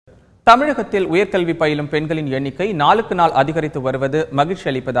தமிழகத்தில் உயர்கல்வி பயிலும் பெண்களின் எண்ணிக்கை நாளுக்கு நாள் அதிகரித்து வருவது மகிழ்ச்சி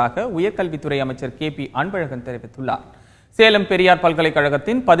அளிப்பதாக உயர்கல்வித்துறை அமைச்சர் K.P. அன்பழகன் தெரிவித்துள்ளார். சேலம் பெரியார்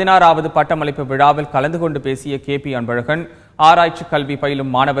பல்கலைக்கழகத்தின் 16வது பட்டமளிப்பு விழாவில் கலந்து கொண்டு பேசிய K.P. அன்பழகன் ஆராய்ச்சி கல்வி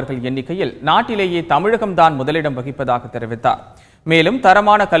பயிலும் மாணவர்கள் எண்ணிக்கையில் நாட்டிலேயே தமிழகம்தான் முதலிடம் வகிப்பதாக தெரிவித்தார். மேலும்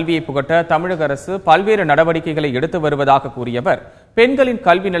தரமான கல்வியை புகட்ட தமிழக அரசு பல்வேறு நடவடிக்கைகளை எடுத்து வருவதாக கூறியவர் பெண்களின்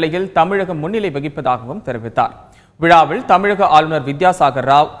கல்வி நிலையில் தமிழகம் முன்னிலை வகிப்பதாகவும் தெரிவித்தார். விழாவில் தமிழக ஆளுநர் வித்யாசாகர்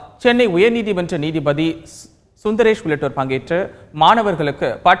ராவ், சென்னை உயர்நீதிமன்ற நீதிபதி சுந்தரேஷ் உள்ளிட்டோர் பங்கேற்று மாணவர்களுக்கு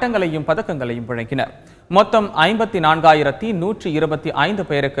பட்டங்களையும் பதக்கங்களையும் வழங்கினர். மொத்தம் 54,125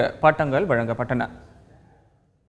 பேருக்கு பட்டங்கள் வழங்கப்பட்டன.